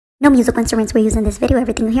No musical instruments were used in this video.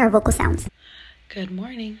 Everything you hear are vocal sounds. Good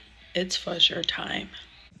morning. It's fuzzer time.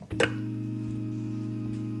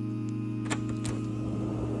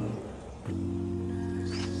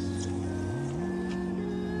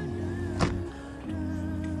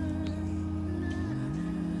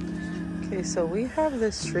 Okay, so we have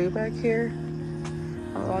this tree back here.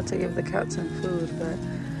 I'm about to give the cat some food, but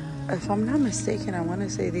if I'm not mistaken, I want to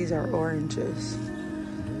say these are oranges.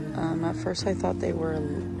 At first I thought they were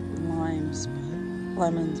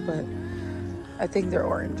lemons, but I think they're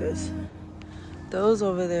oranges. Those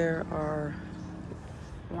over there are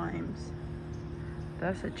limes.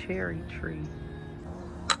 That's a cherry tree.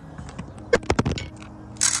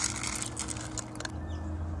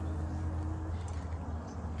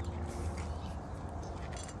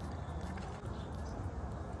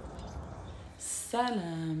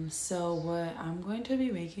 Salam. So what I'm going to be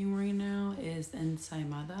making right now is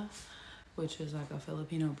𝔐𝔤𝔦𝔠𝔞𝔫, which is like a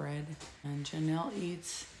Filipino bread, and Janelle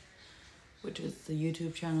Eats, which is the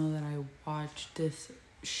YouTube channel that I watched this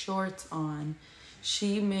shorts on.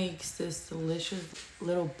 She makes this delicious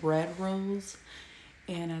little bread rolls,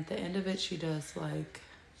 and at the end of it she does like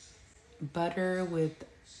butter with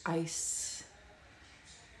ice,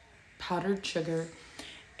 powdered sugar,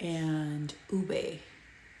 and ube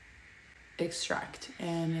extract,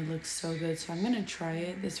 and it looks so good. So I'm gonna try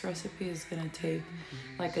it. This recipe is gonna take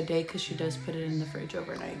like a day because she does put it in the fridge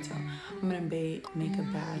overnight. So I'm gonna make a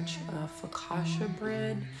batch of focaccia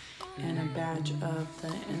bread and a batch of the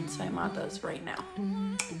ensaimadas right now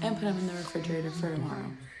and put them in the refrigerator for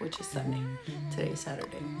tomorrow, which is Sunday. Today's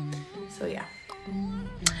Saturday. So yeah.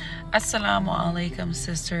 Assalamu alaikum,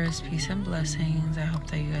 sisters. Peace and blessings. I hope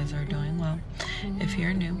that you guys are doing well. If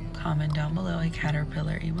you're new, comment down below a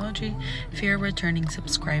caterpillar emoji. If you're a returning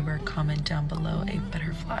subscriber, comment down below a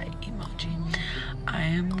butterfly emoji. I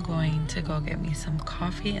am going to go get me some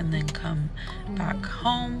coffee and then come back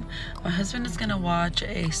home. My husband is gonna watch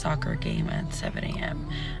a soccer game at 7 a.m.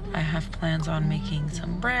 I have plans on making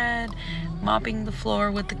some bread, mopping the floor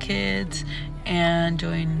with the kids, and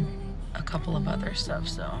doing a couple of other stuff.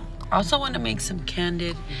 So I also want to make some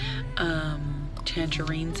candied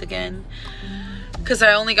tangerines again because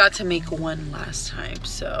I only got to make one last time.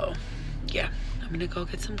 So yeah, I'm gonna go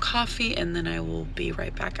get some coffee and then I will be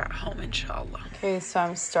right back at home, inshallah. Okay, so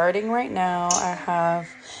I'm starting right now. I have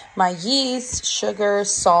my yeast, sugar,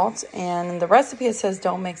 salt, and the recipe it says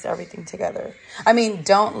don't mix everything together. I mean,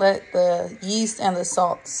 don't let the yeast and the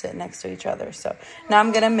salt sit next to each other. So now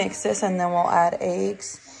I'm gonna mix this and then we'll add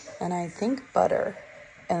eggs and I think butter,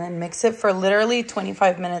 and then mix it for literally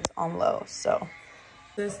 25 minutes on low. So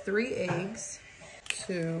there's 3 eggs,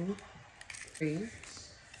 2, 3,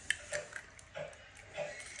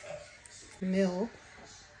 milk,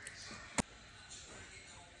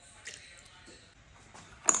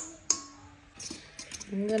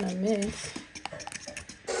 I'm gonna mix.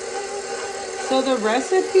 So the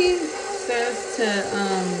recipe says to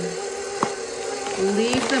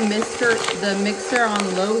leave the mixer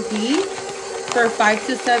on low heat for 5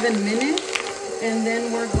 to 7 minutes, and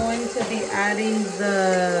then we're going to be adding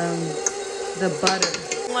the butter.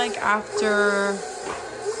 Like after,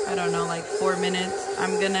 I don't know, like 4 minutes,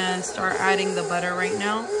 I'm gonna start adding the butter right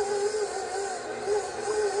now.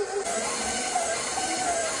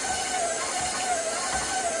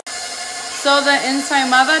 So the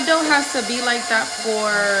ensaimadas dough has to be like that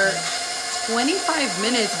for 25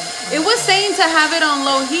 minutes. It was saying to have it on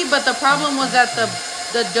low heat, but the problem was that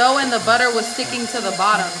the dough and the butter was sticking to the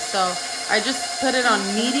bottom. So I just put it on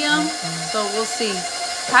medium. So we'll see.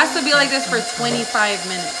 It has to be like this for 25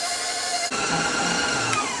 minutes.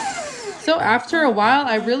 So after a while,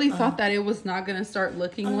 I really thought that it was not going to start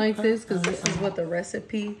looking like this because this is what the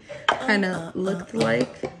recipe kind of looked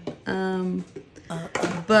like.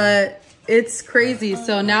 But it's crazy.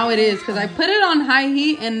 So now it is because I put it on high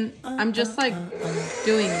heat and I'm just like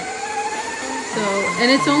doing it. So, and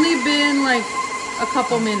it's only been like a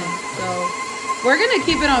couple minutes. So we're going to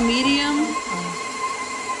keep it on medium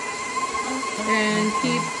and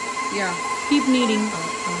keep kneading.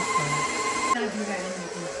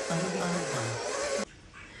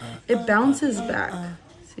 It bounces back.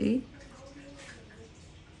 See?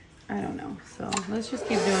 I don't know. So let's just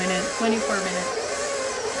keep doing it. 24 minutes.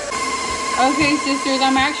 Okay, sisters,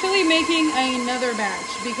 I'm actually making another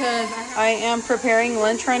batch because I am preparing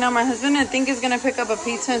lunch right now. My husband, I think, is going to pick up a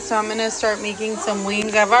pizza, so I'm going to start making some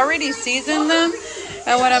wings. I've already seasoned them,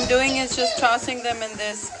 and what I'm doing is just tossing them in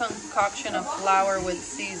this concoction of flour with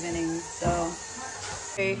seasoning. So,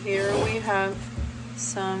 okay, here we have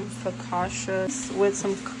some focaccia with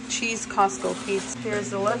some cheese Costco pizza. Here's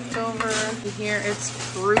the leftover. Here it's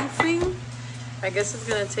proofing. I guess it's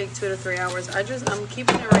gonna take 2 to 3 hours. I'm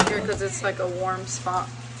keeping it right here because it's like a warm spot.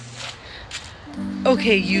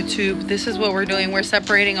 Okay, YouTube, this is what we're doing. We're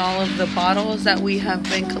separating all of the bottles that we have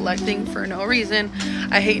been collecting for no reason.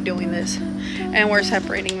 I hate doing this. And we're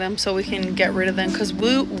separating them so we can get rid of them because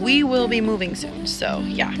we will be moving soon. So,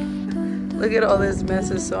 yeah. Look at all this mess.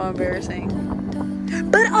 It's so embarrassing.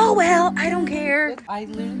 But oh well, I don't care. I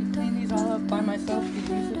literally cleaned these all up by myself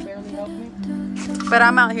because you barely helped me. But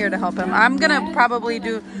I'm out here to help him. I'm going to probably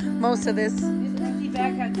do most of this. This empty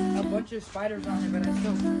bag had a bunch of spiders on it, but I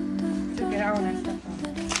still took it out and I stepped on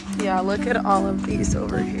it. Yeah, look at all of these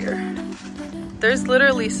over here. There's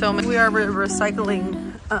literally so many. We are a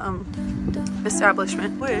recycling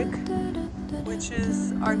establishment. Quick, which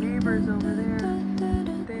is our neighbors over there.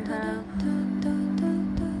 They have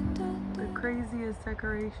the craziest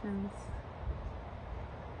decorations.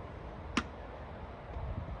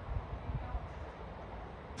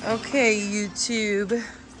 Okay, YouTube.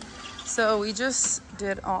 So we just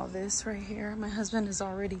did all this right here. My husband is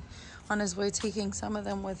already on his way taking some of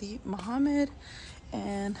them with Muhammad.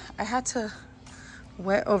 And I had to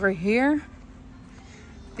wet over here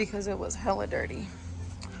because it was hella dirty.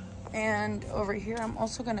 And over here, I'm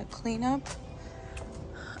also gonna clean up.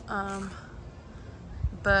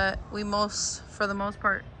 But we for the most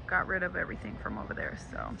part, got rid of everything from over there.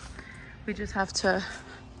 So we just have to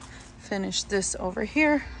finish this over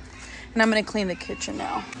here. And I'm gonna clean the kitchen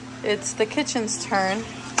now. It's the kitchen's turn.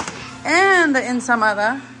 And the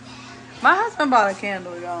ensamada. My husband bought a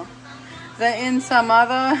candle, y'all. The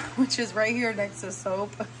ensamada, which is right here next to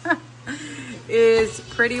soap, is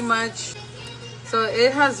pretty much, so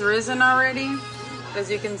it has risen already,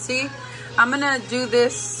 as you can see. I'm gonna do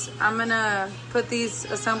this. I'm gonna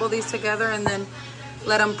assemble these together and then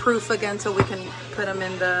let them proof again so we can put them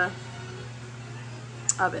in the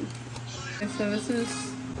oven. Okay, so this is,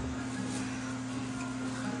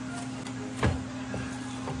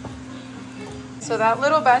 so that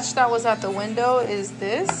little batch that was at the window is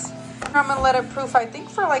this. I'm gonna let it proof, I think,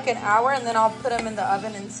 for like an hour, and then I'll put them in the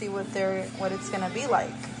oven and see what it's gonna be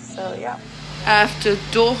like. So yeah. After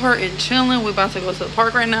door and chilling, we're about to go to the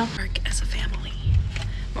park right now. Park as a family.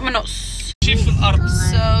 Vámonos.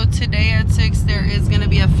 So today at 6 there is gonna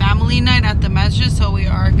be a family night at the masjid, so we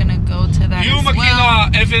are gonna go to that as well.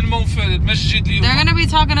 They're gonna be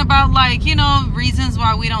talking about, like, you know, reasons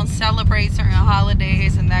why we don't celebrate certain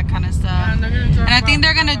holidays and that kind of stuff. And I think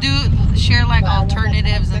they're gonna share like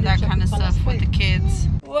alternatives and that kind of stuff with the kids.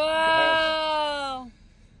 Whoa!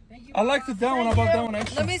 I like the down one. I bought that one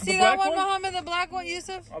extra. Let me see that one, Muhammad. The black one,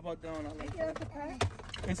 Yusuf. I bought that one. I like that.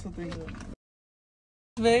 It's the thing.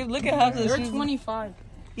 Babe, look at how they're 25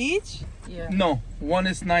 each. Yeah. No, one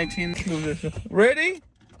is 19. Ready?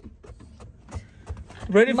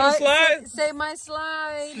 Ready for slide? Say my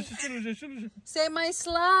slide. Say my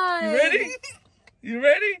slide. You ready? You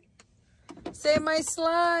ready? Say my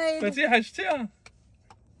slide. Let's see.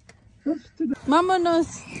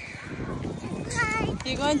 Vámonos.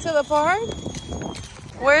 You going to the park?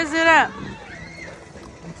 Where is it at?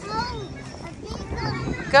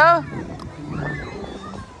 Go.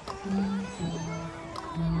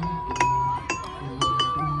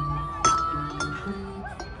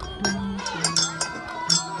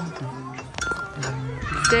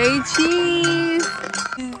 Say cheese.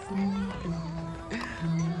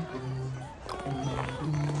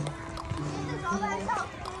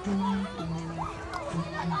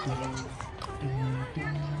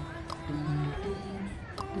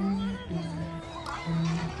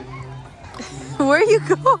 Where are you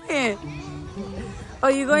going? Oh,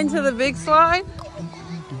 you going to the big slide?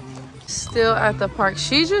 Still at the park.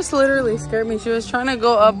 She just literally scared me. She was trying to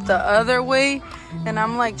go up the other way, and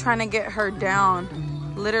I'm like trying to get her down.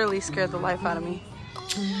 Literally scared the life out of me.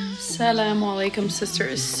 Assalamu alaikum,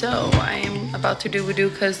 sisters. So I am about to do wudu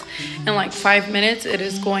because in like 5 minutes it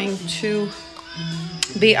is going to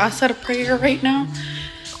be Asr prayer right now.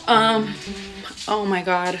 Oh my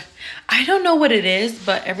god, I don't know what it is,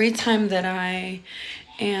 but every time that I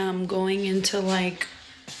am going into like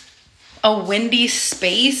a windy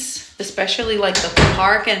space, especially like the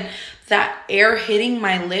park, and that air hitting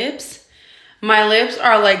my lips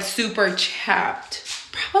are like super chapped,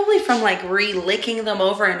 probably from like re-licking them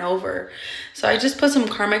over and over. So I just put some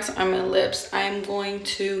Carmex on my lips. I'm going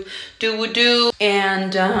to do wudu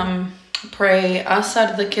and pray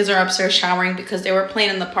Asr. The kids are upstairs showering because they were playing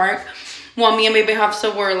in the park while me and baby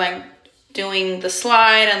Hafsa were like doing the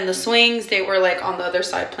slide and the swings. They were like on the other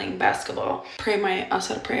side playing basketball. I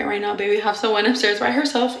said pray right now. Baby Hafsa went upstairs by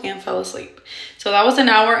herself and fell asleep. So that was an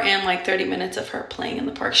hour and like 30 minutes of her playing in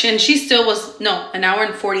the park. She still was, no, an hour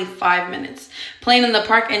and 45 minutes playing in the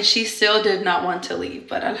park, and she still did not want to leave.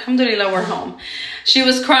 But alhamdulillah, we're home. She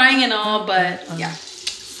was crying and all, but yeah.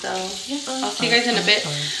 So yeah, I'll see you guys in a bit.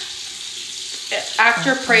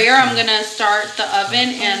 After prayer, I'm gonna start the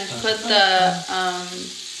oven and put the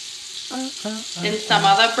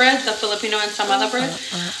ensomada bread, the Filipino ensomada bread,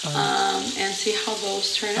 and see how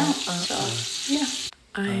those turn out. So yeah,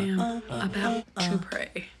 I am about to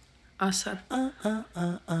pray. Asar.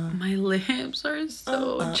 My lips are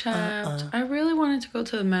so chapped. I really wanted to go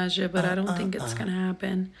to the masjid, but I don't think it's gonna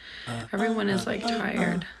happen. Everyone is like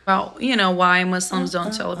tired about, you know, why Muslims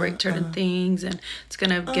don't celebrate certain things, and it's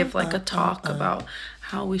gonna give like a talk about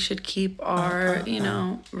how we should keep our, you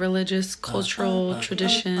know, religious, cultural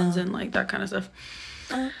traditions and like that kind of stuff.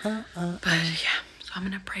 But yeah, so I'm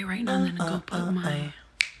gonna pray right now and then go put my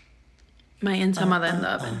ensamada in the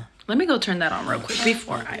oven. Let me go turn that on real quick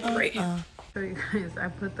before I pray. So you guys, I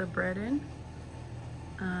put the bread in,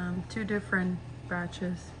 2 different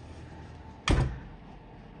batches,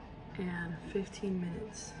 and 15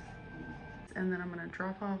 minutes. And then I'm gonna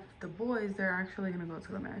drop off the boys. They're actually gonna go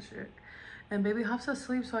to the masjid. And baby Hafsa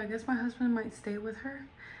asleep, so I guess my husband might stay with her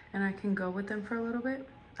and I can go with them for a little bit.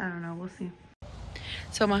 I don't know, we'll see.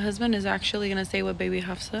 So my husband is actually gonna stay with baby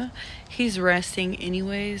Hafsa. He's resting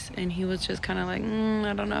anyways, and he was just kind of like,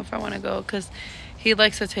 I don't know if I want to go, because he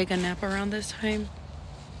likes to take a nap around this time.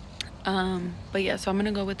 But yeah, so I'm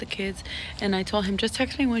gonna go with the kids, and I told him just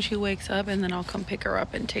text me when she wakes up, and then I'll come pick her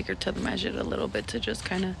up and take her to the masjid a little bit to just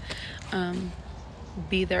kind of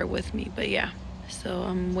be there with me. But yeah, so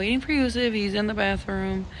I'm waiting for Yusuf. He's in the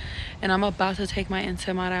bathroom, and I'm about to take my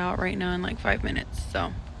ensamada out right now in like 5 minutes.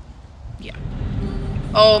 So yeah.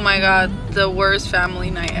 Oh my god, the worst family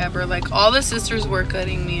night ever. Like, all the sisters were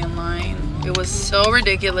cutting me in line. It was so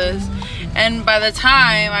ridiculous. And by the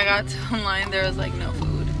time I got to the line, there was like no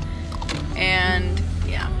food. And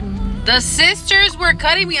yeah, the sisters were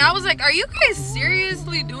cutting me. I was like, are you guys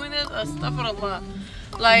seriously doing this? Astaghfirullah.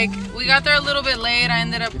 Like, we got there a little bit late. I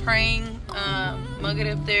ended up praying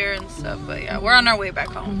Maghrib there and stuff. But yeah, we're on our way back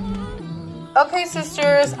home. Okay,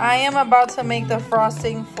 sisters, I am about to make the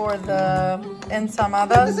frosting for the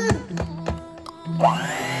ensamadas.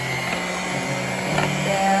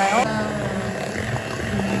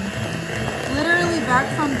 Literally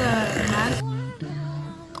back from the masjid.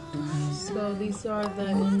 So these are the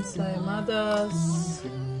ensamadas,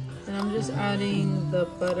 and I'm just adding the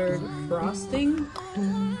buttered frosting.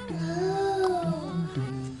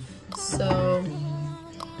 So,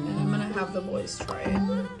 and I'm gonna have the boys try it.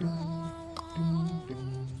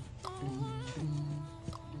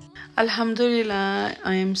 Alhamdulillah,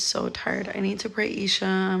 I am so tired. I need to pray Isha.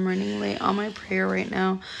 I'm running late on my prayer right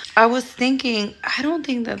now. I was thinking, I don't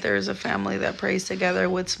think that there's a family that prays together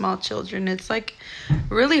with small children. It's like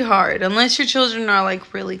really hard unless your children are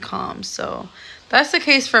like really calm. So that's the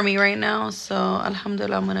case for me right now. So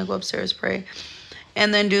alhamdulillah, I'm gonna go upstairs, pray,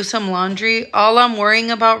 and then do some laundry. All I'm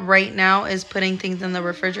worrying about right now is putting things in the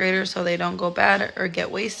refrigerator so they don't go bad or get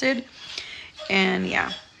wasted. And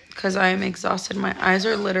yeah, because I am exhausted. My eyes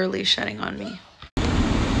are literally shutting on me.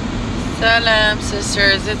 Salam,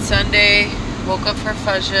 sisters. It's Sunday. Woke up for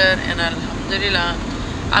Fajr, and alhamdulillah,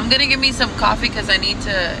 I'm gonna give me some coffee because I need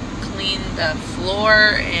to clean the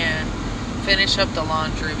floor and finish up the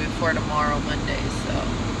laundry before tomorrow, Monday. So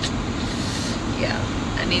yeah,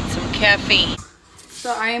 I need some caffeine.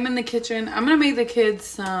 So I am in the kitchen. I'm gonna make the kids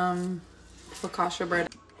some focaccia bread.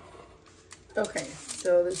 Okay,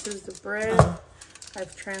 so this is the bread.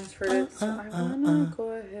 I've transferred it, so I wanna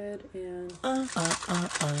go ahead and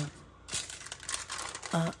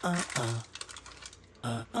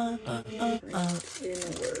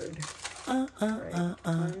inward.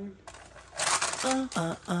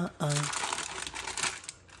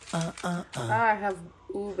 I have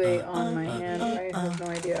ube on my hand. I have no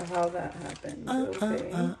idea how that happened.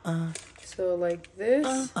 Okay. So like this,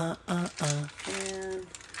 and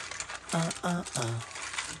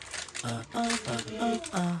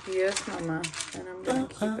yes, mama, and I'm gonna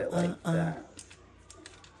keep it like that.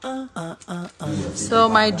 So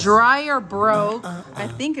my dryer broke. I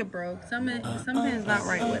think it broke. Something's not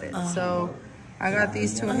right with it. So I got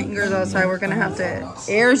these 2 hangers outside. We're gonna have to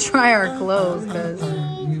air dry our clothes because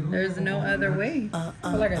there's no other way.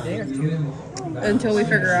 For like a day or 2. Until we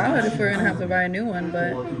figure out if we're gonna have to buy a new one,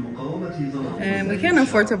 and we can't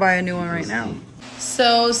afford to buy a new one right now.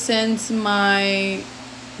 So since my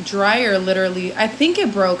dryer literally, I think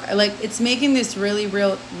it broke. Like, it's making this really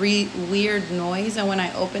weird noise, and when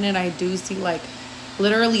I open it, I do see like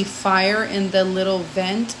literally fire in the little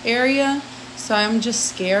vent area. So I'm just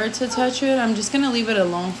scared to touch it. I'm just gonna leave it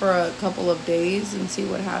alone for a couple of days and see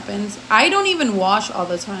what happens. I don't even wash all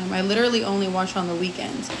the time. I literally only wash on the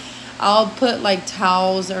weekends. I'll put like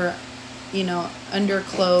towels or, you know,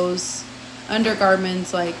 underclothes,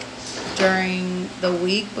 undergarments like during the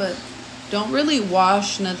week, but don't really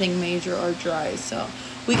wash nothing major or dry. So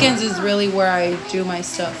weekends is really where I do my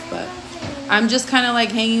stuff. But I'm just kind of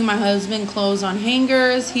like hanging my husband clothes on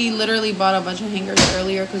hangers. He literally bought a bunch of hangers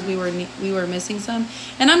earlier because we were missing some,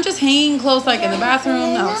 and I'm just hanging clothes like in the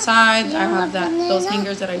bathroom, outside. I have those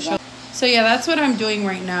hangers that I showed. So yeah, that's what I'm doing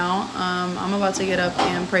right now. I'm about to get up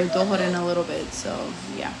and pray 𝔐𝔬𝔪𝔪 in a little bit. So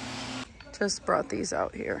yeah, just brought these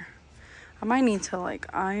out here. I might need to like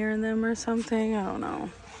iron them or something. I don't know.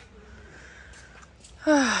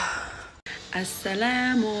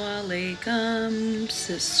 Assalamu alaikum,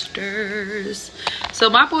 sisters. So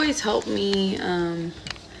my boys helped me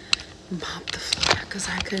mop the floor because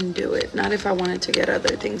I couldn't do it. Not if I wanted to get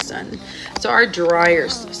other things done. So our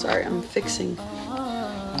dryers, sorry, I'm fixing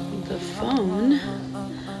the phone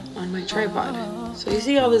on my tripod. So you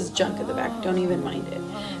see all this junk at the back, don't even mind it.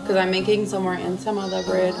 Because I'm making some more 𝔬𝔪𝔪𝔪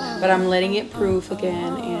bread, but I'm letting it proof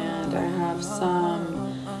again, and I have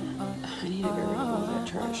some, I need to get rid of all that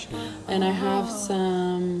trash. And I have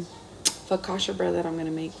some focaccia bread that I'm gonna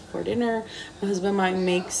make for dinner. My husband might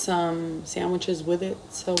make some sandwiches with it,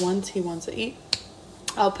 so once he wants to eat,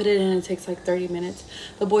 I'll put it in. It takes like 30 minutes.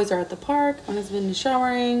 The boys are at the park. My husband is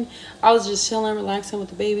showering. I was just chilling, relaxing with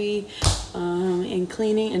the baby, and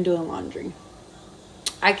cleaning and doing laundry.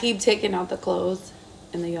 I keep taking out the clothes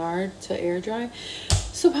in the yard to air dry,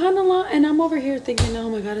 subhanallah, and I'm over here thinking, oh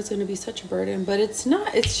my god, it's gonna be such a burden, but it's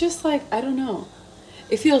not. It's just like, I don't know,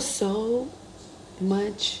 it feels so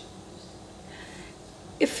much,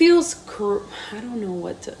 it feels, I don't know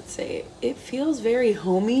what to say, it feels very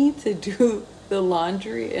homey to do the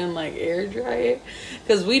laundry and like air dry it,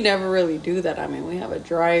 because we never really do that. I mean, we have a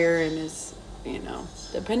dryer, and it's, you know,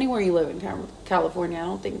 depending where you live in California, I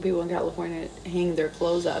don't think people in California hang their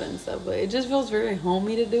clothes out and stuff, but it just feels very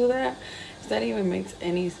homey to do that, if that even makes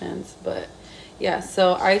any sense. But yeah,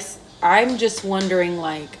 so I'm just wondering,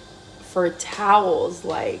 like, for towels,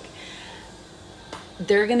 like,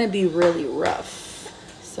 they're gonna be really rough,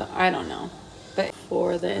 so I don't know. But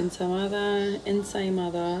for the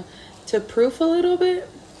𝔬𝔬𝔪𝔬𝔪 to proof a little bit,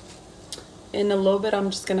 in a little bit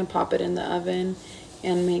I'm just gonna pop it in the oven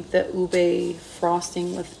and make the ube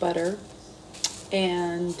frosting with butter.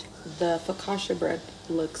 And the focaccia bread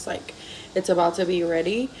looks like it's about to be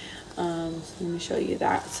ready. So let me show you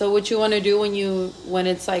that. So what you want to do when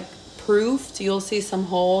it's like proofed, you'll see some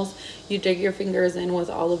holes. You dig your fingers in with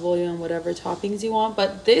olive oil and whatever toppings you want.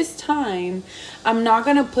 But this time I'm not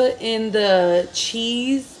gonna put in the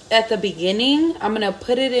cheese at the beginning. I'm gonna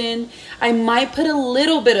put it in, I might put a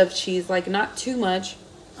little bit of cheese, like not too much,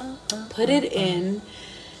 put it in,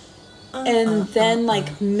 and then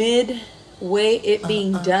like midway it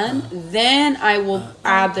being done, then I will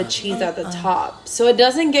add the cheese at the top, so it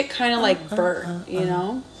doesn't get kind of like burnt, you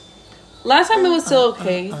know. Last time it was still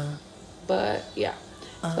okay, but yeah,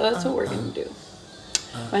 so that's what we're gonna do.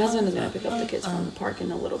 My husband is gonna pick up the kids from the park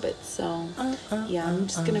in a little bit, so yeah, I'm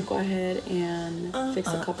just gonna go ahead and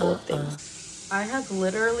fix a couple of things. I have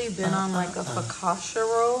literally been on like a focaccia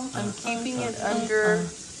roll. I'm keeping it under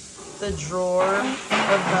the drawer of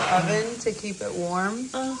the oven to keep it warm,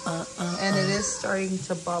 and it is starting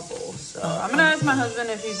to bubble. So I'm gonna ask my husband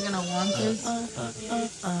if he's gonna want this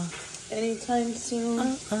anytime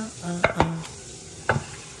soon.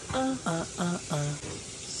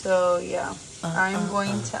 So yeah, I'm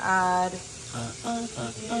going to add,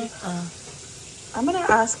 I'm gonna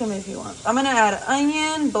ask him if he wants. I'm gonna add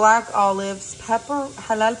onion, black olives, pepper,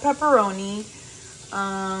 halal pepperoni.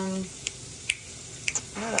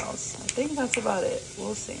 What else? I think that's about it.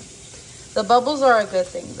 We'll see. The bubbles are a good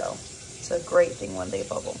thing though. It's a great thing when they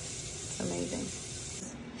bubble. It's amazing.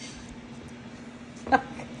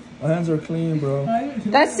 My hands are clean, bro.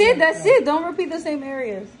 That's it. That's it. Don't repeat the same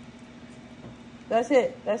areas. That's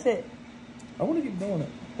it. That's it. I want to keep doing it.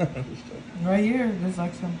 Right here, there's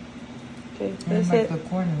like some. Okay, There's that's like it. the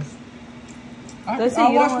corners. That's it.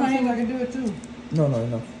 I'll You wash don't my want hands. to- I can do it too. No,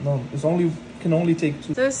 enough. No, it's can only take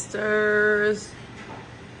 2. Sisters,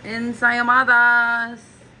 ensaimadas,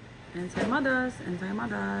 ensaimadas,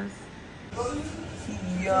 ensaimadas.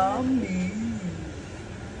 Yummy.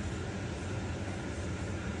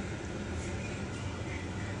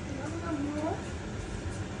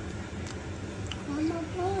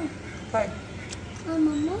 Okay.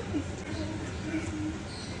 Mama.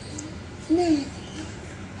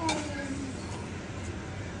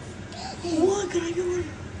 What can I do?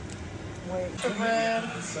 Wait. The bread.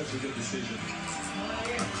 That's such a good decision.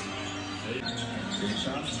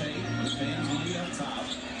 Sharp tape, the fans will be up top.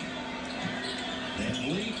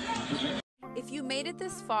 If you made it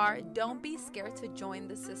this far, don't be scared to join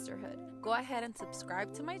the sisterhood. Go ahead and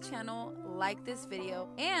subscribe to my channel, like this video,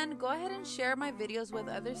 and go ahead and share my videos with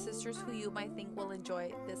other sisters who you might think will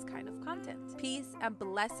enjoy this kind of content. Peace and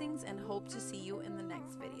blessings, and hope to see you in the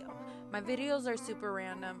next video. My videos are super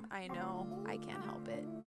random. I know, I can't help it.